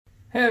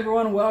Hey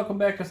everyone, welcome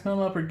back to Snow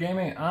Leopard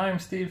Gaming. I'm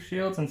Steve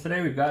Shields, and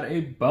today we've got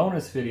a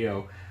bonus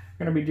video.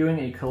 We're going to be doing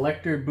a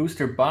collector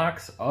booster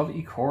box of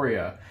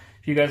Ikoria.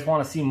 If you guys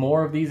want to see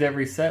more of these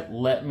every set,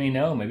 let me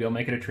know. Maybe I'll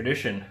make it a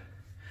tradition.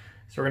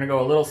 So we're going to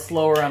go a little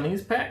slower on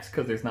these packs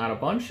because there's not a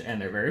bunch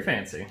and they're very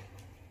fancy.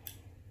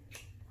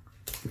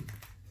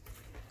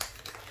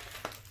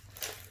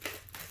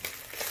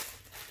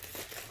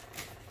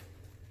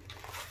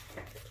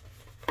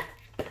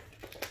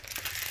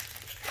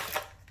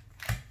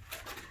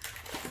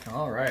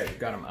 Alright, we've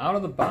got them out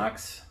of the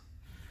box.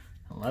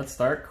 And let's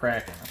start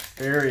cracking. I'm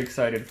very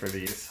excited for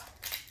these.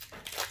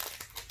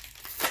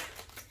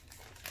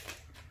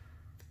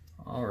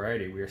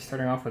 Alrighty, we are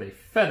starting off with a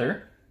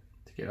feather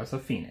to get us a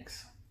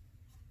phoenix.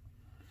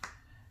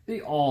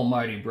 The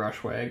almighty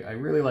Brushwag. I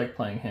really like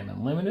playing him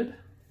in limited.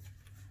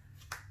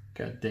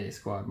 Got Day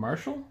Squad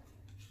Marshal.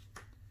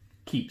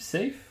 Keep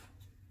Safe.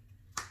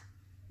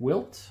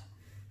 Wilt.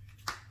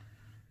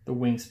 The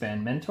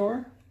Wingspan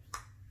Mentor.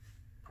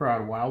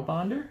 Proud Wild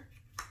Bonder,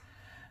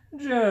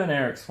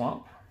 Generic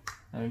Swamp,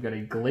 and we've got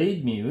a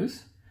Glade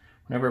Muse.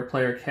 Whenever a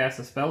player casts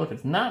a spell, if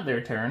it's not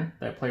their turn,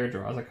 that player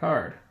draws a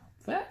card.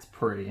 That's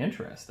pretty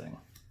interesting.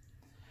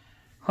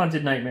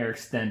 Hunted Nightmare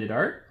Extended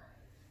Art.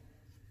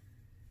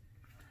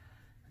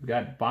 We've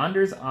got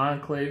Bonder's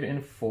Enclave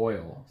in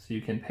foil. So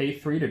you can pay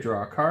 3 to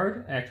draw a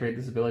card, activate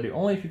this ability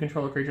only if you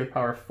control a creature with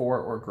power 4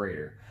 or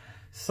greater.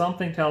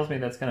 Something tells me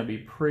that's going to be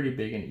pretty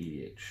big in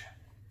EDH.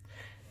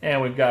 And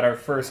we've got our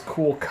first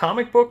cool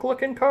comic book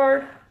looking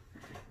card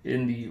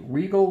in the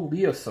Regal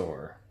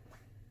Leosaur.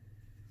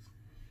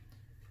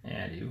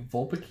 And a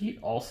Vulpikeet,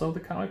 also the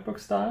comic book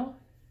style.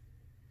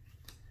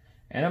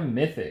 And a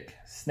Mythic,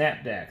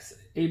 Snapdax,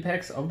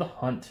 Apex of the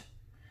Hunt.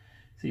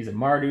 So he's a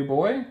Mardu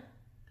boy.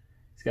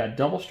 He's got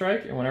double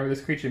strike, and whenever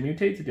this creature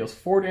mutates, it deals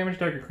 4 damage to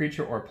target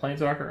creature or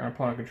planeswalker an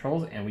opponent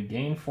controls, and we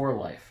gain 4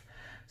 life.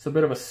 So a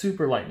bit of a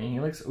super lightning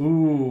helix.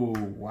 Ooh,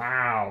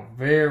 wow,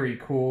 very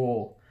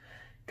cool.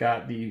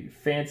 Got the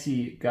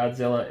fancy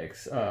Godzilla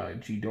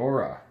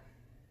Ghidorah.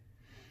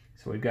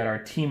 So we've got our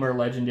Teamer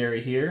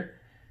Legendary here.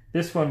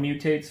 This one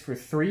mutates for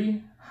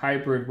 3,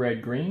 hybrid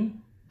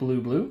red-green,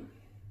 blue-blue.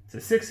 It's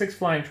a 6/6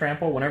 flying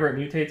trample. Whenever it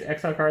mutates,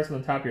 exile cards from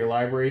the top of your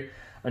library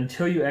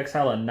until you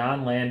exile a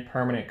non-land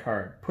permanent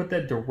card. Put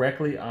that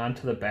directly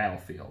onto the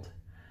battlefield.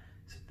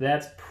 So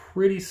that's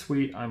pretty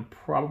sweet. I'm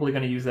probably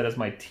going to use that as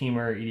my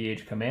Teamer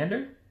EDH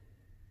commander.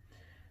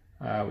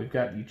 We've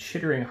got the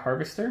Chittering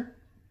Harvester.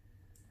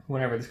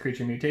 Whenever this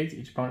creature mutates,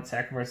 each opponent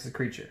sacrifices a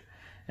creature.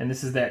 And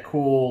this is that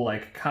cool,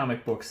 like,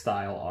 comic book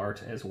style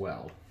art as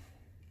well.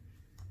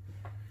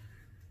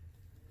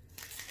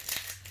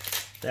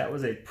 That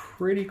was a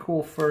pretty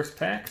cool first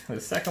pack. The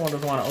second one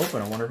doesn't want to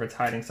open. I wonder if it's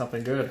hiding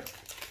something good.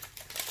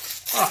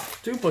 Ah,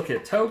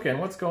 duplicate token.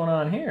 What's going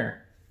on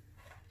here?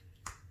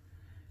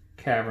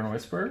 Cavern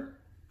Whisperer,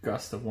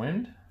 Gust of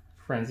Wind,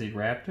 Frenzied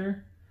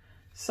Raptor,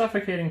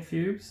 Suffocating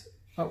Fugues.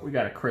 Oh, we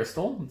got a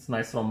crystal. It's a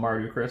nice little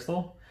Mardu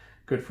crystal.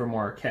 Good for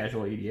more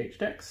casual EDH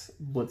decks.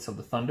 Blitz of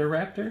the Thunder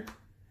Raptor.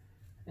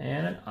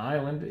 And an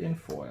Island in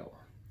foil.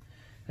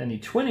 Then the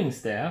Twinning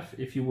Staff.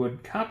 If you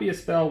would copy a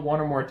spell 1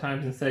 or more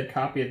times, instead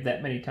copy it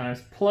that many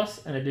times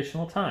plus an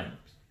additional time.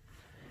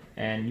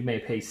 And you may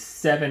pay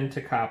 7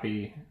 to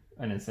copy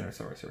an instant or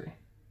sorcery.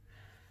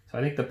 So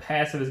I think the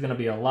passive is going to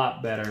be a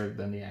lot better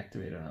than the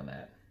activated on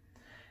that.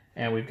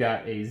 And we've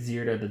got a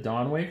Zirda the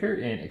Dawnwaker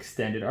in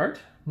extended art.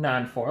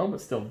 Non-foil,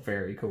 but still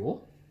very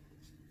cool.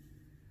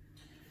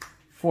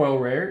 Foil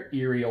rare,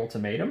 Eerie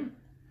Ultimatum.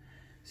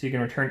 So you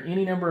can return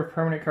any number of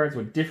permanent cards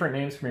with different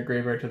names from your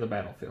graveyard to the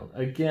battlefield.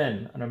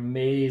 Again, an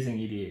amazing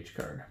EDH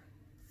card.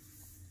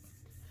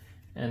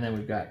 And then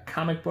we've got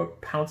Comic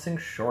Book Pouncing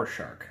Shore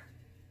Shark.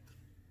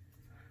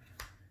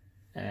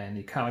 And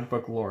the Comic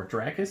Book Lore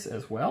Dracus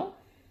as well.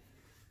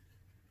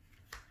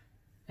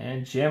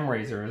 And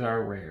Gemrazor is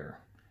our rare.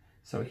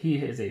 So he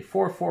is a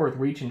 4/4 with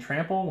reach and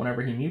trample.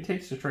 Whenever he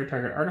mutates, destroy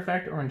target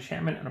artifact or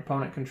enchantment an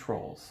opponent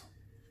controls.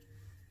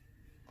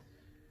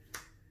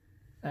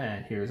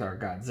 And here's our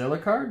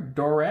Godzilla card,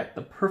 Dorat,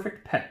 the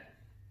Perfect Pet.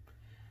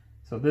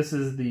 So this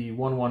is the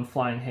 1/1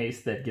 Flying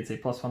Haste that gets a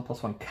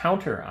 +1/+1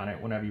 counter on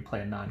it whenever you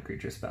play a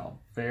non-creature spell.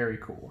 Very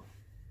cool.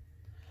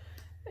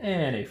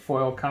 And a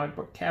foil comic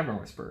book Cavern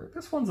Whisperer.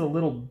 This one's a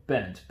little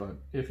bent, but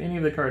if any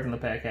of the cards in the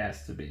pack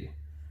has to be,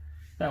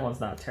 that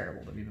one's not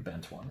terrible to be the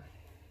bent one.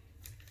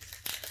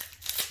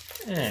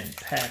 And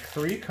pack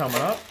 3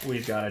 coming up.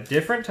 We've got a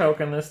different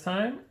token this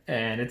time,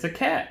 and it's a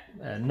cat.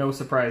 No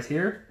surprise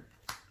here.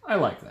 I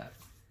like that.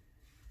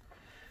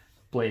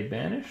 Blade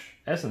Banish,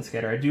 Essence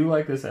Scatter. I do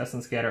like this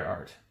Essence Scatter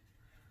art.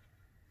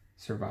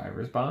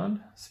 Survivor's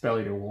Bond, Spell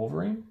Eater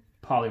Wolverine,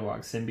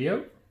 Polywog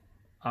Symbiote,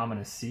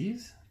 Ominous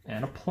Seas,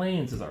 and a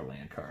Plains is our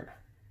land card.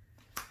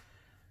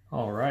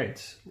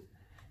 Alright.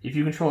 If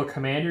you control a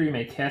commander, you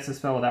may cast a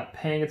spell without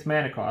paying its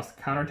mana cost,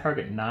 counter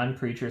target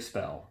non-creature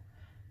spell.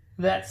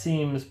 That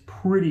seems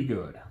pretty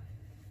good.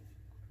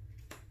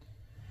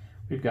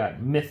 We've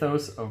got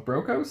Mythos of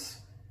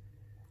Brokos.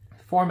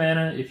 4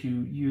 mana, if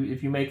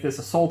you make this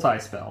a Sultai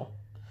spell,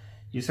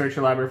 You search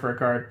your library for a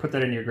card, put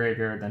that in your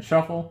graveyard, then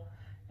shuffle,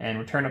 and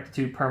return up to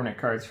 2 permanent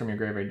cards from your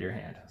graveyard to your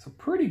hand. So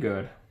pretty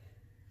good.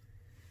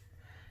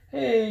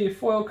 Hey,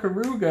 foil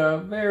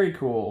Karuga, very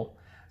cool.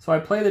 So I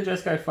play the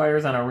Jeskai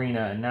Fires on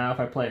Arena, and now if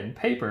I play it in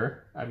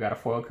paper, I've got a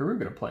foil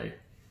Karuga to play.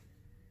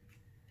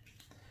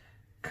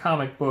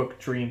 Comic book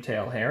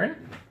Dreamtail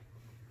Heron.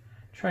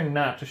 Trying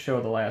not to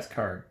show the last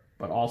card,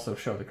 but also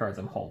show the cards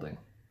I'm holding.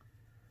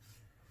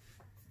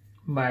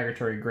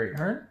 Migratory Great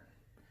Hearn.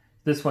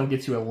 This one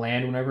gets you a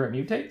land whenever it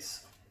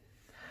mutates.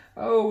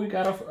 Oh, we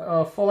got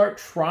a full art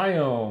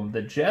Triome,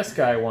 the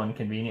Jeskai one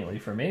conveniently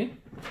for me.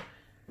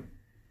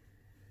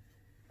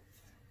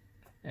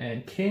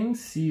 And King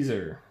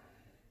Caesar.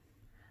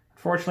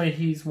 Unfortunately,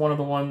 he's one of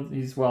the ones,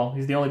 he's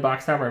the only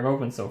box topper I've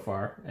opened so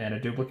far, and a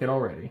duplicate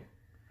already.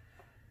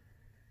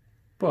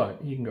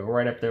 But he can go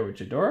right up there with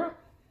Ghidorah.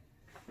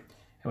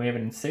 And we have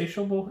an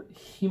Insatiable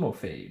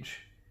Hemophage.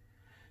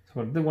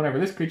 So whenever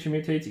this creature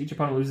mutates, each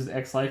opponent loses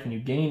X life and you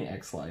gain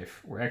X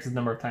life, where X is the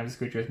number of times this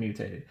creature has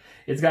mutated.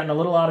 It's gotten a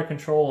little out of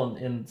control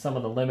in some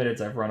of the limiteds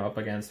I've run up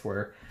against,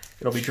 where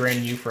it'll be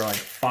draining you for like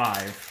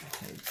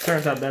 5. It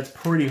turns out that's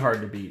pretty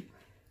hard to beat.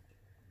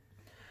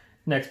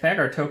 Next pack,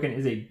 our token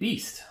is a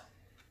Beast.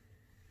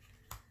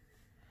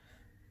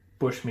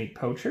 Bushmeat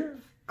Poacher,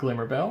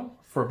 Glimmerbell,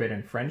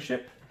 Forbidden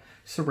Friendship,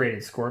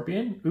 Serrated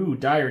Scorpion. Ooh,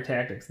 Dire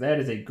Tactics. That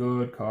is a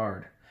good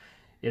card.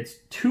 It's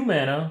 2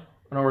 mana,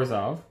 an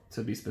Orzhov,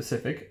 to be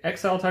specific.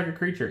 Exile target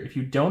creature. If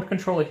you don't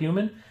control a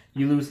human,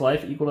 you lose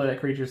life equal to that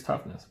creature's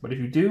toughness. But if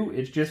you do,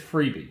 it's just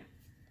freebie.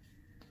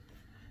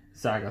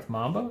 Zagoth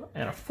Mamba,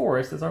 and a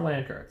Forest is our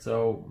land card.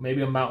 So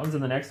maybe a Mountains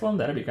in the next one.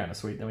 That'd be kind of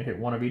sweet. Then we'd hit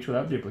one of each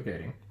without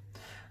duplicating.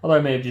 Although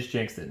I may have just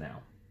jinxed it now.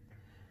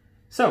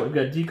 So we've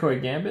got Decoy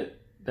Gambit.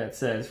 That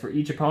says, for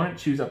each opponent,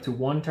 choose up to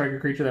 1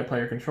 target creature that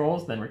player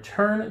controls, then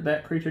return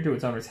that creature to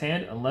its owner's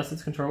hand unless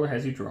its controller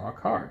has you draw a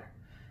card.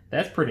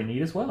 That's pretty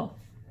neat as well.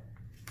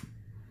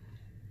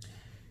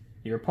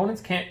 Your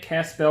opponents can't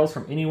cast spells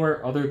from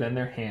anywhere other than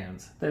their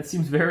hands. That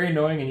seems very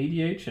annoying in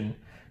EDH and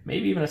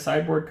maybe even a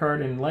sideboard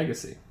card in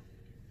Legacy.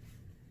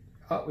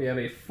 Oh, we have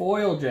a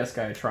foil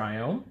Jeskai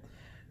Triome.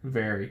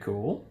 Very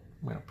cool.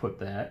 I'm going to put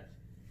that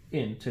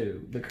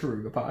into the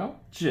Karuga pile,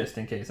 just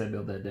in case I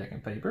build that deck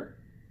in paper.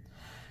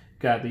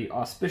 Got the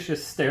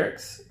Auspicious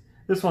Sterix.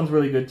 This one's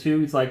really good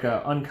too. It's like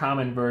an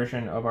uncommon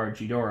version of our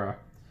Ghidorah.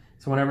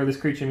 So whenever this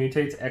creature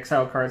mutates,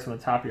 exile cards from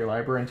the top of your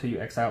library until you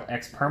exile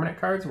X permanent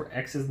cards, where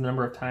X is the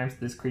number of times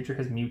this creature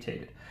has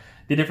mutated.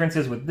 The difference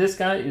is with this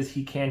guy is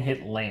he can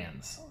hit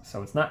lands.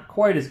 So it's not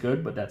quite as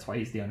good, but that's why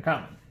he's the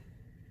uncommon.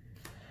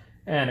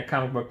 And a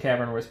Comic Book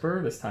Cavern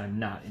Whisperer, this time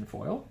not in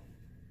foil.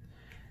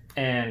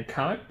 And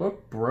Comic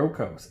Book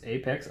Brokos,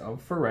 Apex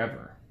of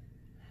Forever.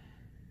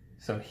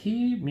 So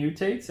he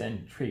mutates,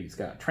 and he's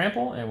got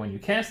Trample, and when you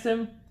cast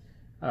him,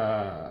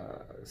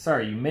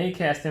 you may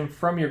cast him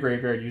from your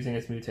graveyard using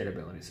its mutate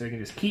ability. So you can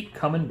just keep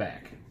coming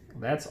back.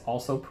 That's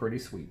also pretty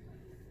sweet.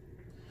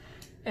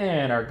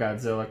 And our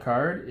Godzilla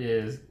card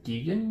is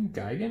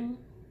Gigan?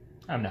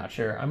 I'm not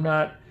sure. I'm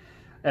not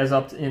as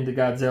up into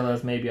Godzilla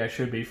as maybe I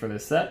should be for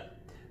this set.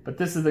 But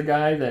this is the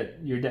guy that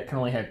your deck can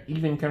only have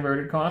even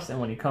converted costs, and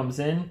when he comes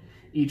in,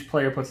 each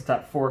player puts the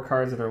top 4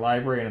 cards of their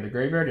library into the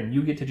graveyard, and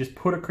you get to just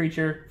put a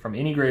creature from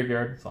any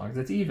graveyard, as long as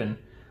it's even,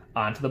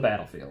 onto the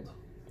battlefield.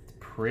 It's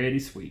pretty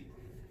sweet.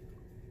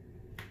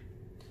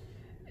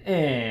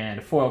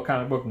 And foil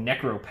comic book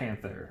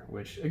Necropanther,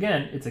 which,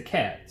 again, it's a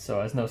cat, so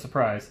as no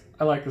surprise,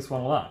 I like this one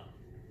a lot.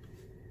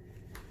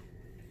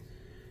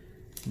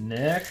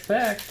 Next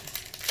pack.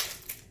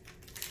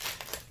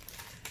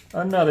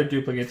 Another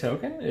duplicate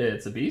token.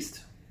 It's a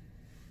Beast.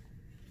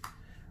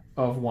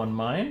 Of One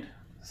Mind.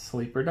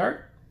 Sleeper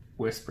Dart,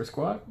 Whisper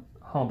Squad,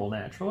 Humble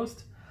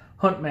Naturalist,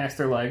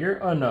 Huntmaster Liger,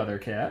 another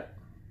cat,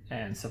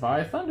 and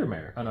Savai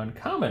Thundermare, an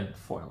uncommon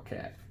foil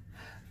cat.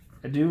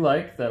 I do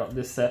like that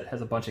this set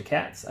has a bunch of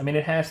cats. I mean,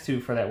 it has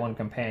to for that one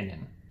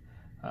companion,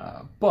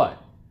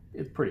 but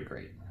it's pretty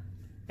great.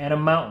 And a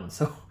mountain,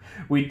 so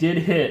we did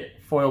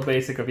hit foil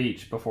basic of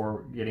each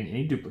before getting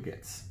any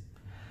duplicates.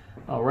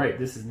 Alright,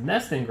 this is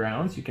Nesting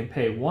Grounds. You can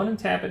pay 1 and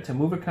tap it to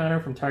move a counter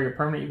from target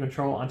permanent you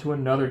control onto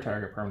another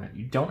target permanent.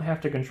 You don't have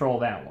to control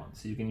that one,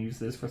 so you can use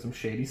this for some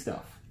shady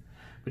stuff.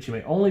 But you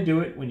may only do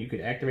it when you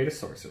could activate a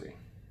sorcery.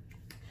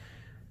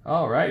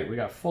 Alright, we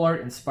got Full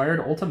Art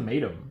Inspired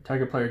Ultimatum.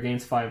 Target player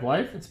gains 5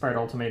 life. Inspired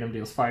Ultimatum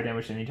deals 5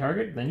 damage to any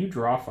target. Then you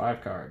draw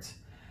 5 cards.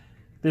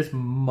 This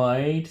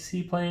might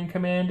see playing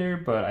Commander,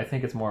 but I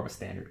think it's more of a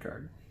standard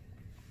card.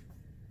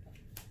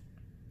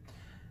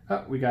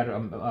 Oh, we got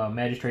a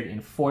Magistrate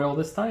in foil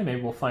this time. Maybe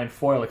we'll find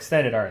foil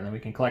extended art and then we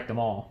can collect them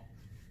all.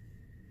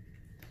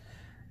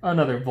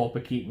 Another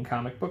Vulpikeet in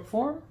comic book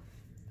form.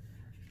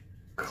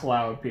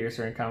 Cloud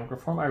Piercer in comic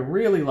book form. I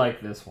really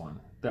like this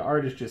one. The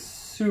art is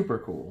just super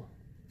cool.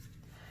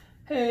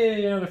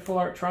 Hey, another full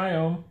art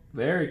Triome.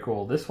 Very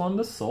cool. This one,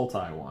 the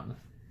Sultai one.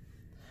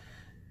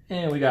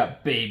 And we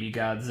got Baby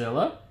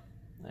Godzilla.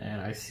 And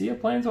I see a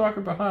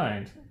Planeswalker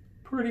behind.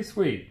 Pretty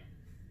sweet.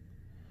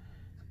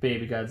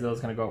 Baby Godzilla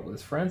is going to go up with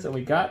his friends. And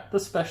we got the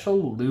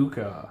special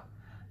Luca.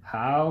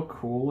 How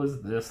cool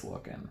is this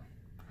looking?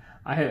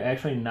 I have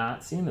actually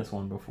not seen this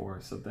one before,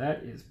 so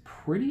that is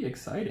pretty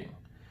exciting.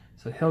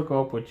 So he'll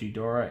go up with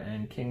Ghidorah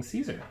and King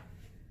Caesar.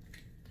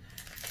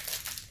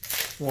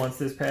 Once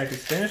this pack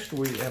is finished,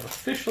 we have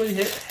officially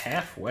hit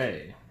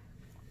halfway.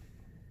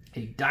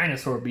 A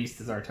dinosaur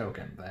beast is our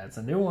token. That's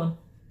a new one.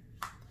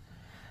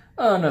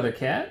 Another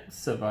cat,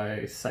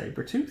 Savai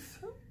Cybertooth.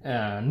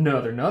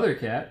 Another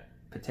cat,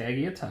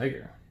 Patagia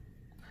Tiger.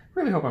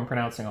 Really hope I'm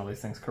pronouncing all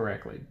these things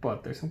correctly,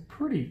 but there's some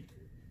pretty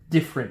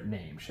different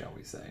names, shall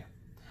we say.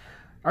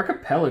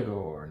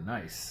 Archipelagor,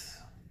 nice.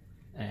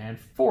 And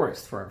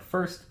Forest for our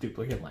first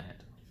duplicate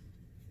land.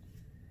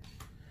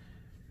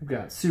 We've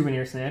got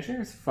Souvenir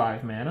Snatchers,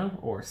 5 mana,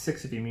 or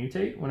 6 if you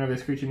mutate. Whenever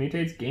this creature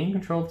mutates, gain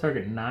control of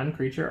target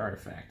non-creature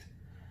artifact.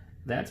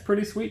 That's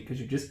pretty sweet,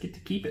 because you just get to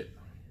keep it.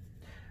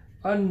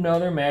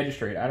 Another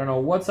Magistrate. I don't know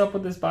what's up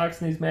with this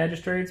box and these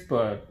Magistrates,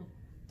 but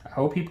I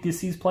hope he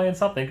sees playing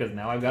something, because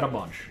now I've got a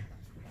bunch.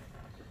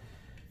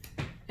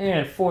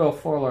 And foil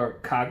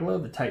art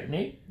Kogla, the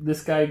Titanate.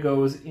 This guy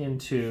goes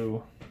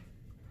into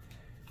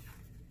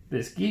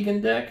this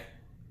Gigan deck,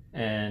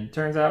 and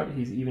turns out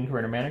he's even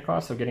compared to mana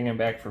cost, so getting him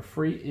back for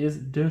free is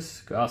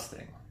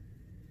disgusting.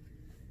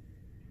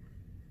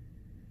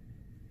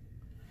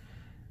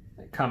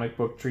 Comic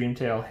book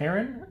Dreamtail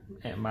Heron,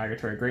 and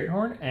Migratory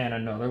Greathorn, and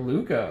another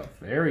Luca.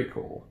 Very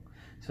cool.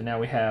 So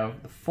now we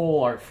have the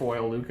full art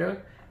foil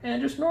Luca,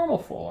 and just normal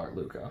full art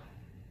Luca.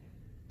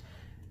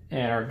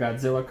 And our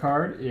Godzilla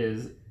card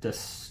is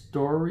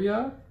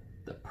Destoria,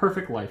 the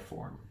Perfect Life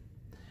Form.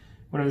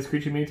 Whenever this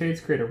creature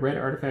mutates, create a red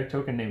artifact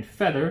token named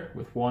Feather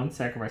with 1,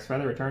 sacrifice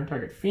Feather, return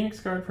target Phoenix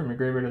card from your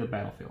graveyard to the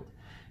battlefield.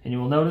 And you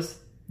will notice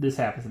this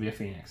happens to be a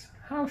Phoenix.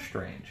 How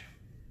strange.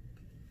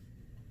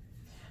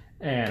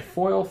 And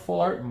foil full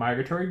art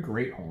Migratory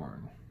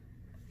Greathorn.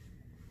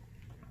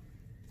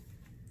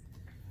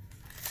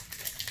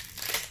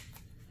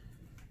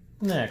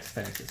 Next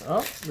pack is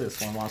up.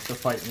 This one wants to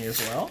fight me as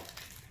well.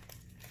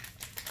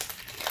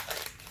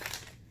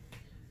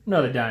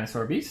 Another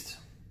Dinosaur Beast.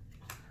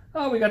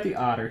 Oh, we got the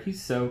Otter.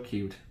 He's so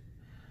cute.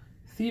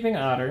 Thieving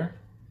Otter,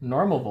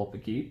 normal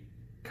Vulpikeet,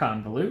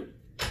 Convolute,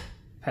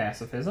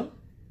 Pacifism,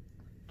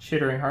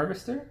 Chittering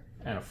Harvester,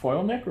 and a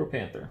foil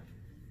Necropanther.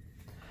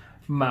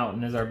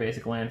 Mountain is our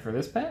basic land for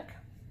this pack.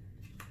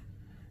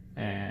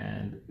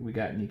 And we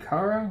got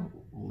Nikara,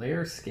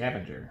 Lair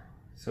Scavenger.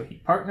 So he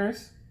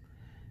partners,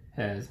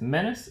 has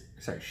Menace,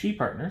 she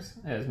partners,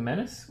 has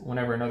Menace.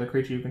 Whenever another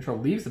creature you control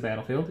leaves the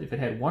battlefield, if it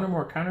had 1 or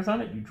more counters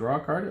on it, you draw a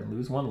card and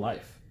lose 1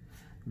 life.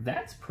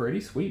 That's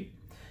pretty sweet.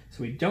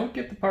 So we don't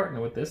get to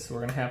partner with this, so we're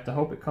going to have to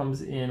hope it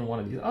comes in one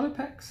of these other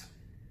packs.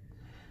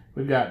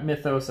 We've got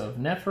Mythos of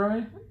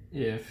Nethroi.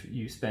 If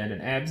you spend an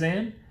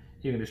Abzan,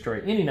 you can destroy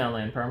any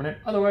non-land permanent,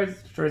 otherwise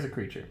it destroys a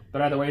creature.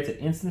 But either way, it's at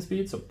instant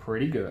speed, so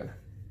pretty good.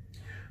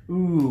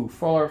 Ooh,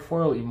 full art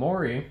foil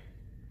Imori.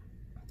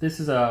 This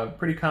is a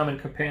pretty common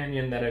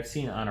companion that I've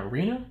seen on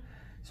Arena,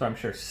 so I'm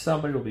sure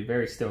somebody will be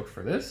very stoked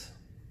for this.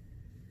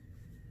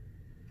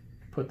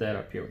 Put that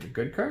up here with the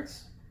good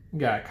cards. We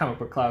got Comic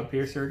Book Cloud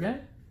Piercer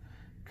again,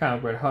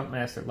 Comic Book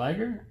Huntmaster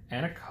Liger,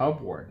 and a Cub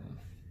Warden.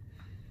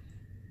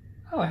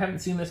 Oh, I haven't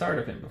seen this art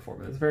of him before,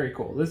 but it's very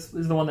cool. This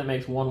is the one that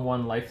makes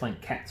 1/1 lifelink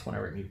cats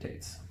whenever it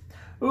mutates.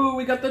 Ooh,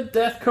 we got the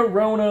Death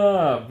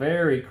Corona!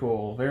 Very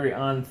cool, very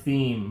on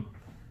theme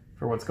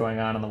for what's going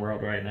on in the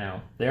world right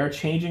now. They are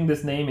changing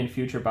this name in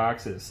future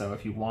boxes, so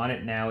if you want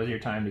it, now is your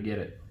time to get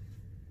it.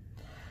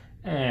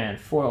 And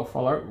foil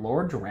full art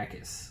Lord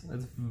Dracus.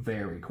 That's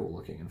very cool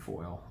looking in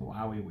foil.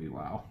 Wowie wee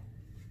wow.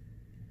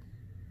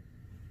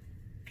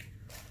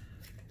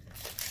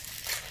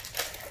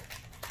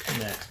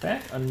 Next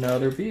pack,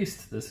 another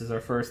beast. This is our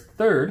first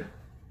third.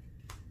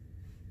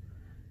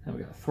 And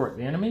we got Thwart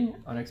the Enemy,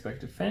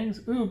 Unexpected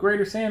Fangs. Ooh,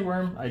 Greater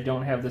Sandworm. I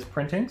don't have this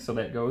printing, so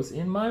that goes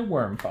in my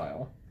worm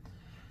pile.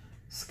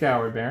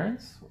 Scoured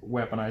Barrens,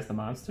 Weaponize the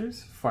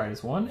Monsters, Fight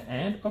as 1,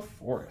 and a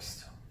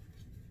Forest.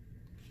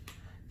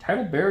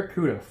 Title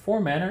Barracuda,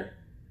 4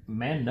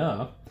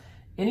 mana.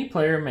 Any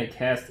player may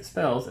cast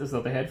spells as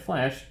though they had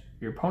flash.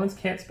 Your opponents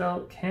can't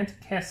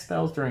cast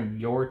spells during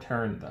your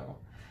turn, though.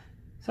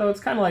 So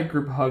it's kind of like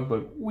Group Hug,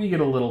 but we get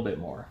a little bit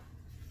more.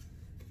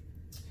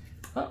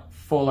 Oh,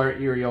 full art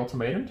Eerie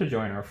Ultimatum to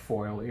join our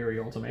foil Eerie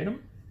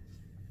Ultimatum.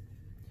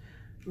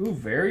 Ooh,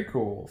 very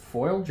cool.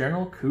 Foil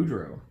General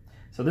Kudro.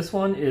 So this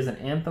one is an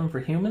anthem for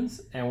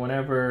humans, and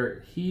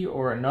whenever he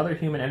or another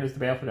human enters the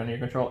battlefield under your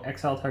control,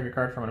 exile target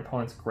card from an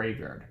opponent's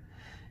graveyard.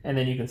 And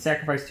then you can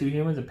sacrifice 2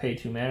 humans and pay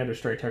 2 mana to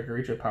destroy target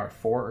creature with power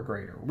 4 or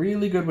greater.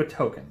 Really good with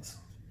tokens.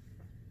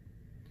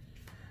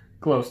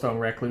 Glowstone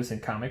Recluse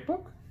in Comic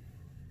Book.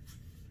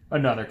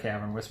 Another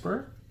Cavern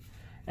Whisperer,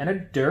 and a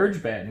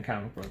Dirgebat in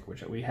Comic Book,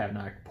 which we have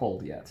not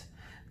pulled yet.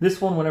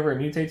 This one, whenever it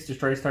mutates,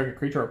 destroys target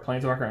creature or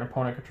planeswalker an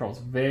opponent controls.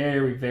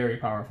 Very, very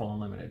powerful and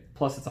limited.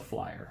 Plus, it's a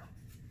flyer.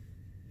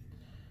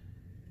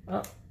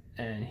 Oh,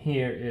 and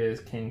here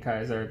is King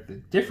Kaiser, the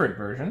different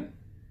version.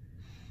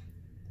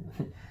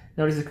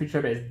 Notice the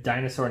creature type is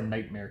Dinosaur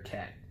Nightmare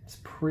Cat. It's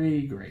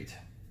pretty great.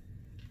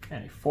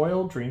 And a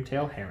foil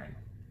Dreamtail Heron.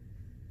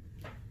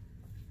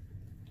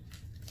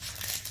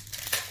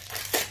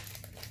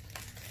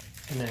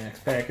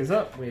 Next pack is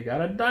up. We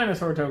got a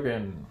dinosaur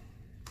token.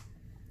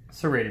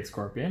 Serrated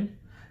Scorpion,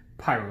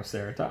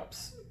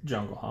 Pyroceratops,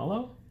 Jungle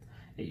Hollow,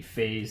 a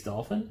Phased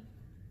Dolphin,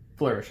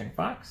 Flourishing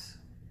Fox,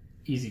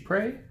 Easy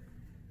Prey,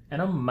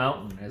 and a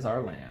mountain as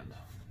our land.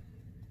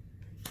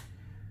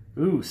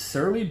 Ooh,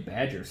 Surly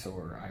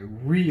Badgersaur. I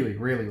really,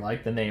 really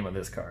like the name of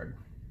this card.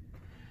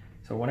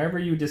 So whenever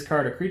you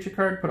discard a creature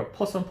card, put a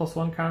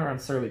 +1/+1 counter on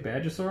Surly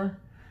Badgersaur.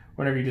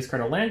 Whenever you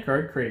discard a land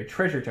card, create a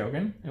treasure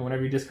token. And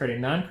whenever you discard a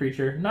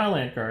non-creature,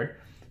 non-land card,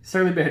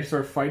 Surly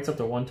Badgersaur fights up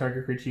to one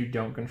target creature you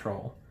don't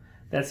control.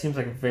 That seems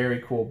like a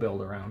very cool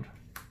build around.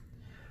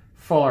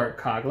 Full Art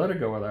Kogla to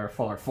go with our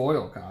Full Art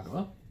Foil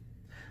Kogla.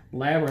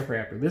 Labyrinth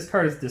Raptor. This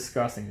card is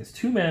disgusting. It's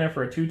 2 mana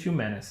for a 2/2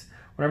 menace.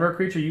 Whenever a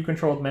creature you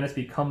control with menace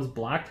becomes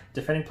blocked,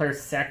 defending player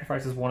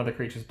sacrifices one of the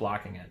creatures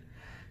blocking it.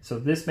 So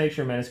this makes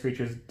your menace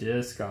creatures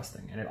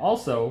disgusting. And it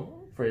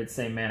also, for its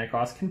same mana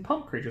cost, can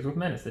pump creatures with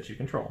menace that you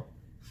control.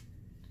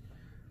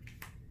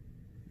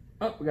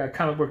 Oh, we got a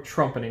Comic Book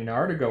Trumpeting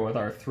Gnar to go with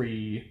our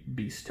 3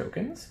 beast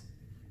tokens.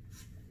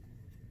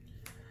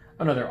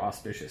 Another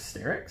Auspicious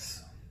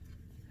Sterix.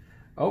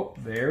 Oh,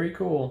 very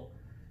cool.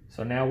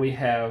 So now we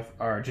have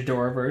our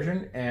Ghidorah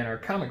version and our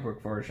comic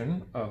book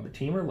version of the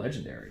Teamer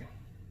Legendary.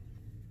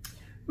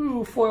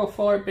 Ooh, foil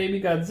Full Art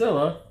Baby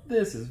Godzilla.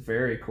 This is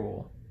very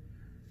cool.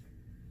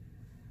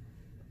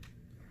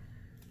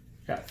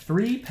 Got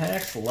 3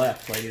 packs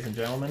left, ladies and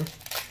gentlemen.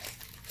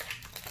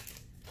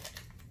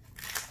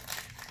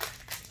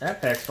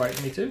 That pack's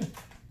fighting me too.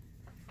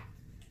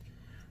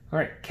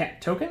 Alright,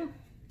 Cat Token.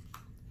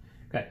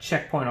 Got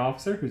Checkpoint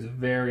Officer, who's a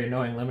very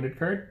annoying limited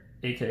card,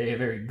 aka a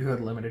very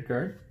good limited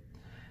card.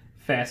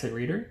 Facet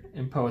Reader,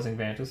 Imposing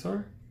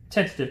Vantasaur.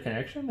 Tentative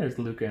Connection, there's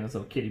Luca and his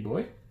little kitty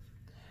boy.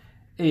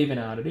 Aven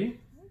Oddity.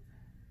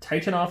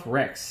 Titanoth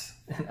Rex,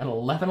 an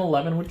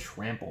 11/11 with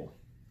Trample.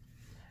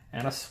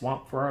 And a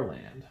Swamp for our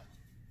land.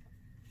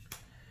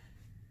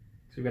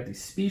 So we've got the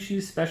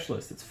Species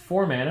Specialist. It's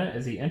 4 mana.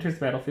 As he enters the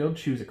battlefield,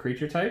 choose a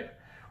creature type.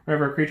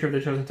 Whenever a creature of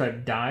the chosen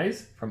type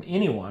dies from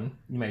anyone,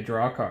 you may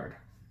draw a card.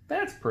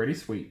 That's pretty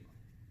sweet.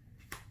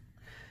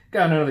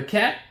 Got another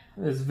cat.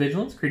 This is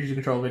Vigilance. Creatures you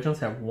control Vigilance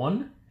have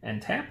 1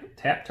 and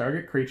tap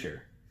target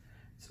creature.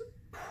 It's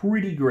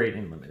pretty great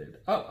in limited.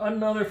 Oh,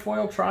 another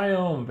foil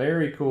Triome.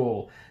 Very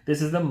cool.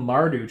 This is the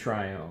Mardu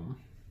Triome.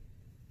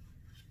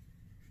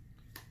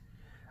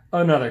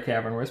 Another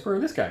Cavern Whisperer.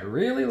 This guy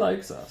really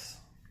likes us.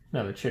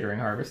 Another Chittering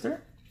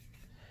Harvester.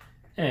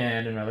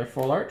 And another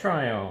Full Art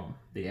Triome.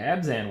 The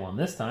Abzan one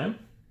this time.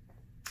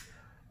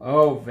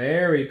 Oh,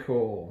 very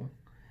cool.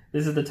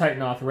 This is the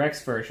Titanoth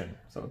Rex version.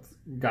 So it's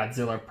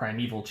Godzilla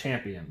Primeval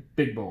Champion.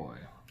 Big boy.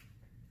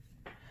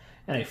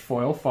 And a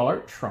foil Full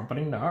Art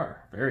Trumpeting Gnar.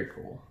 Very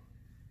cool.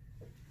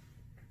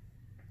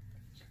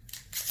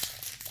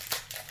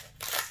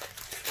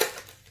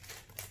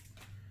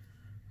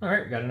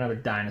 Alright, we got another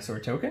dinosaur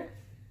token.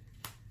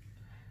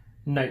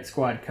 Night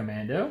Squad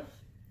Commando.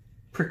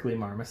 Prickly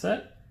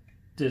Marmoset.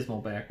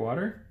 Dismal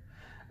Backwater.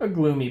 A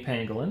Gloomy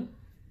Pangolin.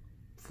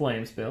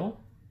 Flamespill.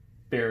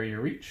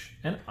 Barrier Reach,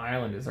 and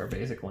Island is our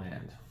basic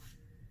land.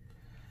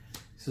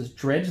 This is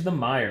Dredge the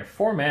Mire,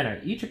 4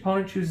 mana. Each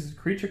opponent chooses a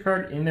creature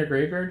card in their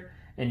graveyard,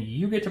 and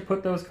you get to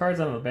put those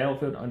cards on the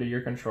battlefield under your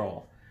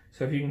control.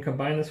 So if you can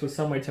combine this with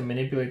some way to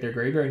manipulate their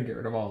graveyard and get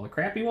rid of all the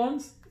crappy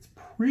ones, it's a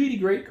pretty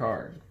great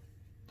card.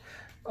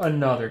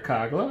 Another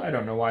Kogla. I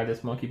don't know why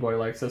this monkey boy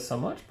likes us so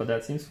much, but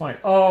that seems fine.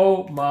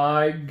 Oh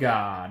my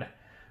god.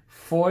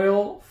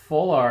 Foil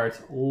Full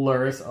Art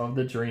Lurrus of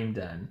the Dream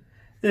Den.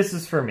 This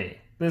is for me.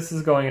 This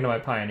is going into my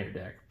Pioneer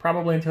deck.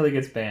 Probably until he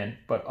gets banned,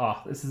 but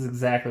oh, this is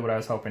exactly what I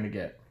was hoping to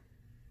get.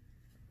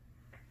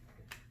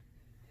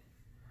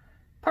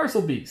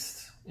 Parcel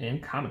Beast in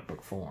comic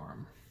book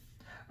form.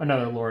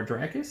 Another Lord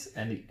Dracus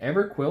and the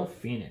Everquill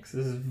Phoenix.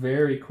 This is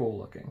very cool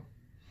looking.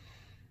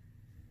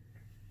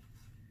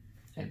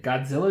 And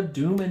Godzilla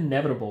Doom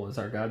Inevitable is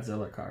our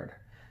Godzilla card.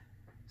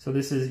 So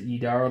this is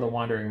Idaro the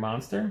Wandering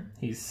Monster.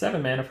 He's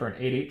 7 mana for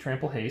an 8/8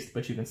 Trample Haste,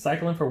 but you can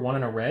cycle him for 1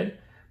 and a red.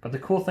 But the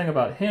cool thing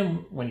about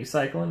him, when you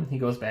cycle him, he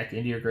goes back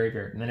into your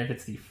graveyard. And then if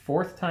it's the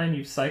 4th time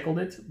you've cycled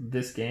it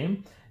this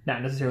game,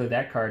 not necessarily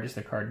that card, just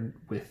a card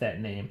with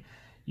that name,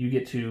 you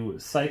get to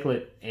cycle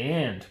it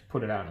and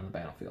put it out on the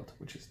battlefield,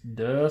 which is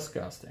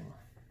disgusting.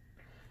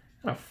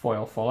 And a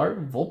foil Full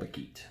Art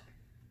Vulpikeet.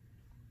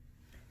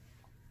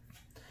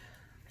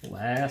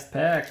 Last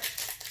pack.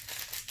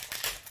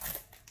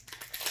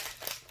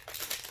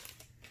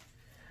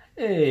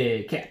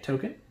 A cat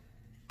token.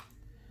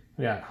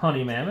 We got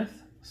Honey Mammoth.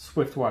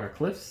 Swiftwater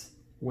Cliffs,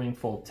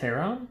 Wingfold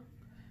Terron,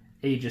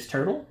 Aegis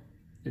Turtle,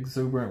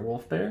 Exuberant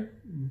Wolf Bear,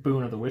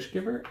 Boon of the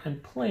Wishgiver,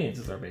 and Plains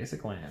is our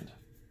basic land.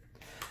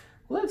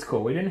 Well, that's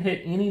cool. We didn't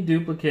hit any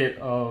duplicate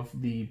of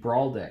the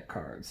Brawl deck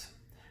cards.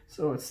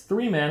 So it's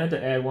 3 mana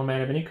to add 1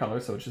 mana of any color,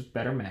 so it's just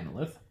better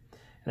Manolith.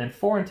 And then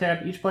 4 and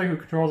tap, each player who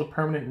controls a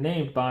permanent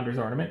named Bonder's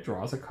Ornament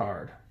draws a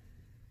card.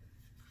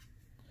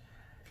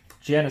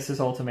 Genesis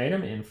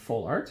Ultimatum in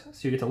Full Art.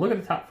 So you get to look at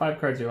the top 5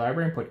 cards of your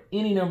library and put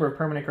any number of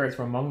permanent cards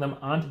from among them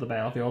onto the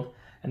battlefield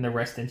and the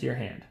rest into your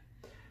hand.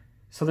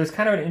 So there's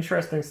kind of an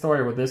interesting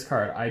story with this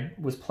card. I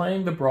was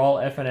playing the Brawl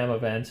FNM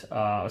event.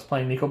 I was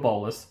playing Nico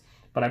Bolas,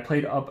 but I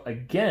played up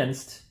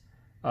against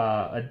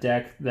a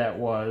deck that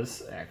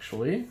was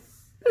actually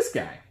this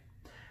guy.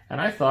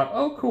 And I thought,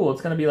 oh cool,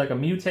 it's going to be like a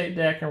mutate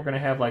deck, and we're going to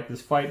have like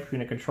this fight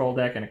between a control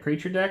deck and a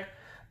creature deck.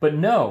 But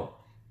no,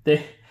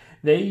 they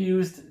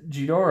used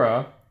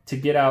Ghidorah to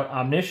get out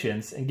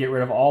Omniscience and get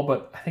rid of all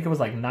but, I think it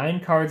was like 9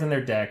 cards in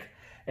their deck,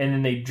 and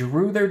then they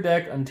drew their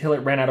deck until it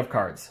ran out of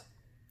cards.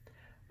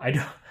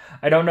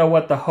 I don't know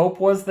what the hope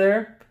was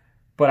there,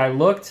 but I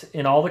looked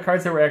in all the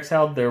cards that were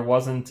exiled. There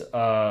wasn't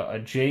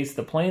a Jace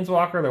the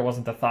Planeswalker. There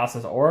wasn't a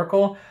Thassa's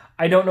Oracle.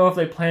 I don't know if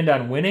they planned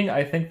on winning.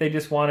 I think they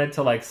just wanted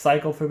to like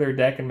cycle through their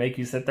deck and make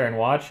you sit there and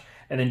watch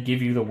and then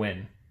give you the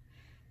win.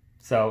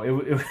 So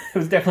it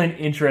was definitely an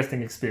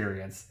interesting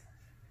experience.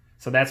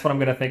 So that's what I'm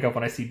going to think of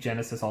when I see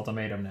Genesis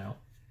Ultimatum now.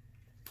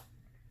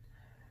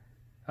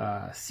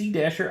 Sea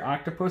Dasher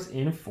Octopus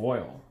in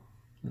foil.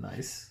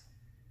 Nice.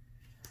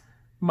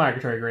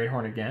 Migratory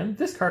Greathorn again.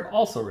 This card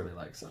also really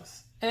likes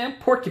us. And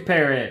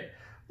Porcuparrot.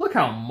 Look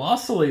how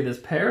muscly this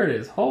parrot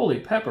is. Holy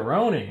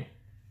pepperoni.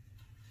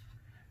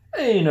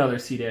 Another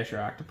Sea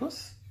Dasher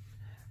Octopus.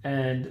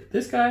 And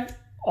this guy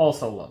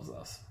also loves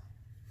us.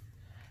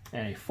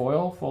 And a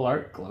foil full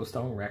art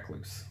Glowstone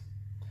Recluse.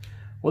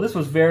 Well, this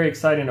was very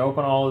exciting to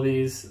open all of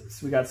these.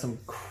 So we got some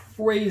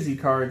crazy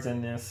cards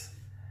in this.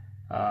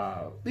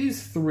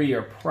 These 3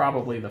 are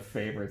probably the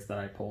favorites that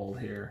I pulled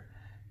here.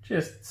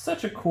 Just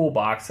such a cool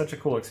box, such a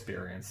cool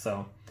experience.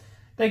 So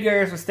thank you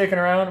guys for sticking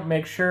around.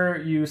 Make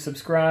sure you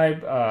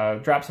subscribe,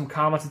 drop some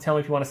comments and tell me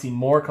if you want to see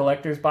more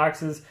collector's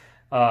boxes.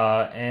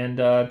 And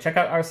check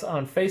out us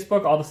on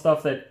Facebook. All the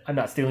stuff that I'm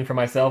not stealing for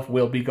myself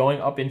will be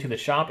going up into the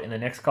shop in the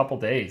next couple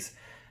days.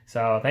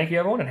 So thank you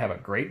everyone and have a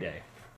great day.